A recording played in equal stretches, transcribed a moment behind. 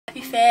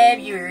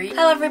February.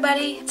 Hello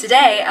everybody!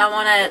 Today I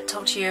want to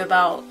talk to you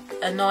about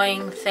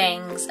annoying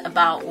things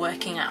about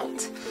working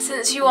out.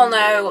 Since you all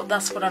know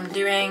that's what I'm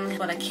doing,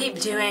 what I keep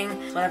doing,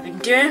 what I've been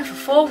doing for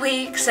 4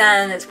 weeks,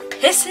 and it's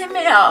pissing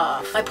me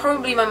off.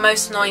 Probably my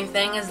most annoying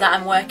thing is that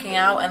I'm working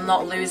out and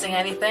not losing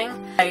anything.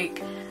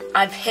 Like,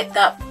 I've hit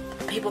that,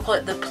 people call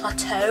it the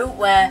plateau,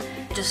 where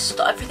just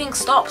everything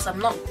stops. I'm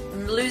not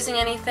losing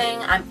anything,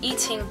 I'm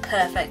eating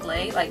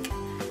perfectly, like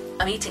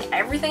I'm eating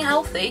everything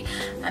healthy,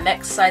 I'm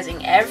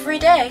exercising every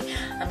day,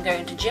 I'm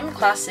going to gym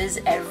classes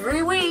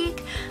every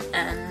week,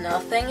 and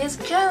nothing is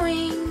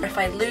going. If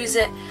I lose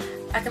it,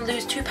 I can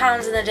lose 2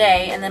 pounds in a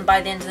day, and then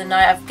by the end of the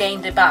night I've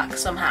gained it back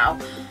somehow,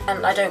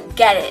 and I don't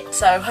get it,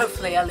 so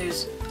hopefully I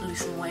lose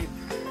some weight.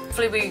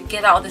 Hopefully we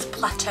get out of this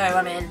plateau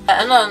I'm in.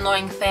 Another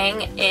annoying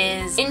thing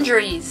is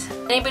injuries.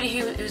 Anybody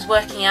who's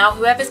working out,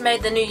 whoever's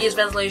made the New Year's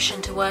resolution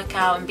to work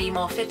out and be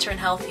more fitter and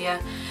healthier,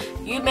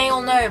 you may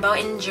all know about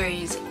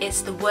injuries.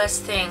 It's the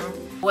worst thing,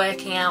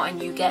 working out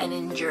and you get an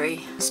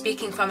injury.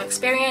 Speaking from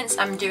experience,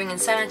 I'm doing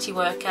Insanity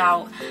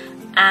workout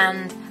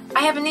and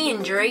I have a knee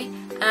injury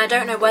and I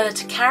don't know whether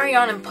to carry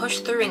on and push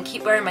through and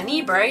keep wearing my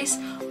knee brace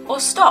or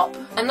stop.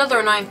 Another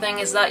annoying thing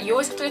is that you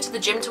always have to go to the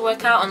gym to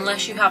work out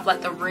unless you have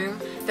like the room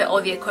fit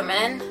all the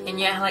equipment in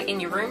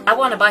your room. I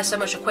want to buy so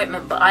much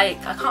equipment but I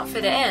can't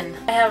fit it in.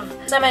 I have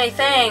so many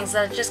things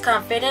that I just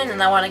can't fit in,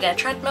 and I want to get a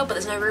treadmill but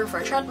there's no room for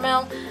a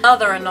treadmill.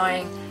 Another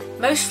annoying,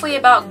 mostly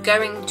about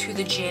going to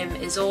the gym,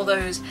 is all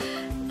those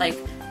like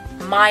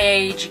my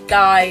age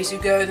guys who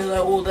go, they're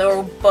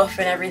all buff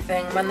and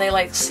everything. When they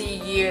like see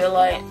you, they're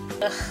like,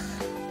 ugh,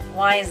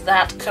 why is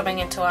that coming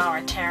into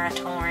our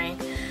territory?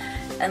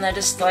 And they're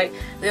just like,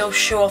 they'll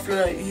show off,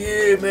 like,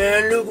 yeah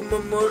man, look at my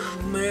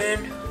muscles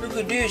man, look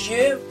at this,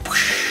 yeah,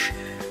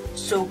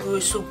 so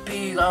good, so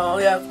big, oh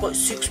yeah, I've got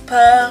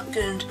 6-pack,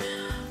 and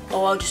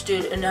oh I just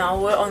did an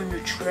hour on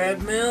the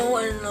treadmill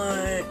and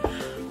like,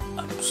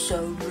 I'm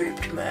so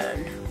ripped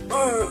man,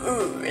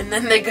 and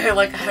then they go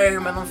like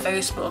home and on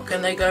Facebook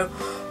and they go,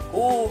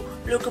 oh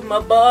look at my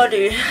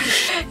body.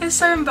 It's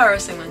so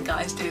embarrassing when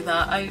guys do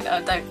that. I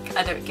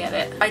don't get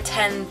it. I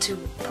tend to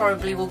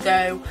probably will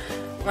go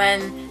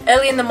when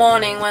early in the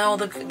morning when all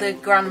the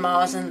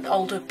grandmas and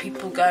older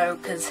people go,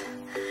 because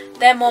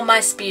they're more my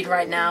speed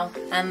right now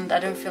and I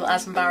don't feel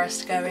as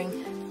embarrassed going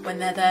when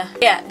they're there.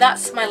 Yeah,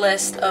 that's my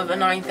list of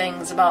annoying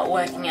things about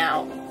working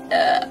out.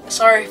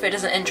 Sorry if it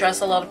doesn't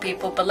interest a lot of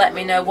people, but let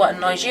me know what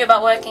annoys you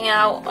about working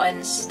out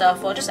and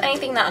stuff, or just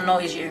anything that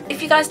annoys you.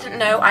 If you guys didn't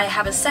know, I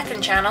have a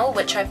second channel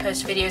which I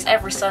post videos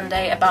every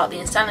Sunday about the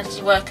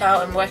Insanity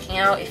workout and working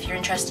out if you're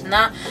interested in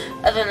that.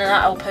 Other than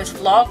that, I will post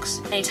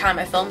vlogs anytime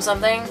I film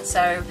something,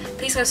 so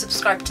please go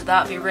subscribe to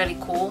that, it'd be really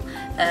cool.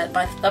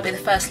 That'll be the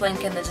first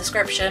link in the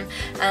description,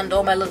 and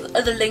all my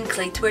other links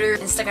like Twitter,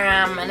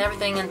 Instagram and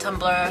everything, and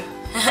Tumblr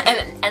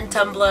and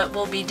Tumblr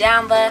will be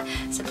down there,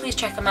 so please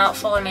check them out,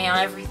 follow me on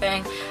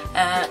everything,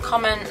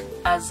 comment,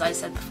 as I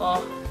said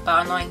before,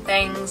 about annoying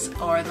things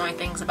or annoying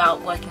things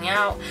about working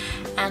out,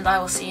 and I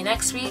will see you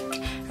next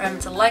week.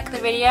 Remember to like the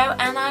video,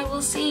 and I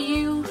will see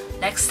you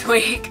next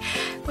week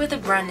with a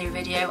brand new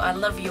video. I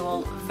love you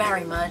all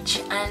very much,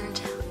 and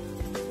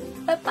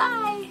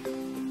bye-bye.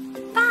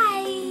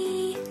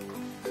 Bye!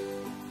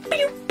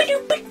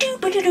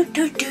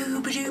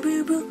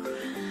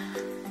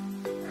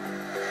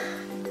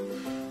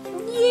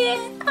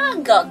 Yeah, I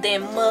got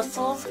them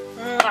muscles.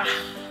 Mwah.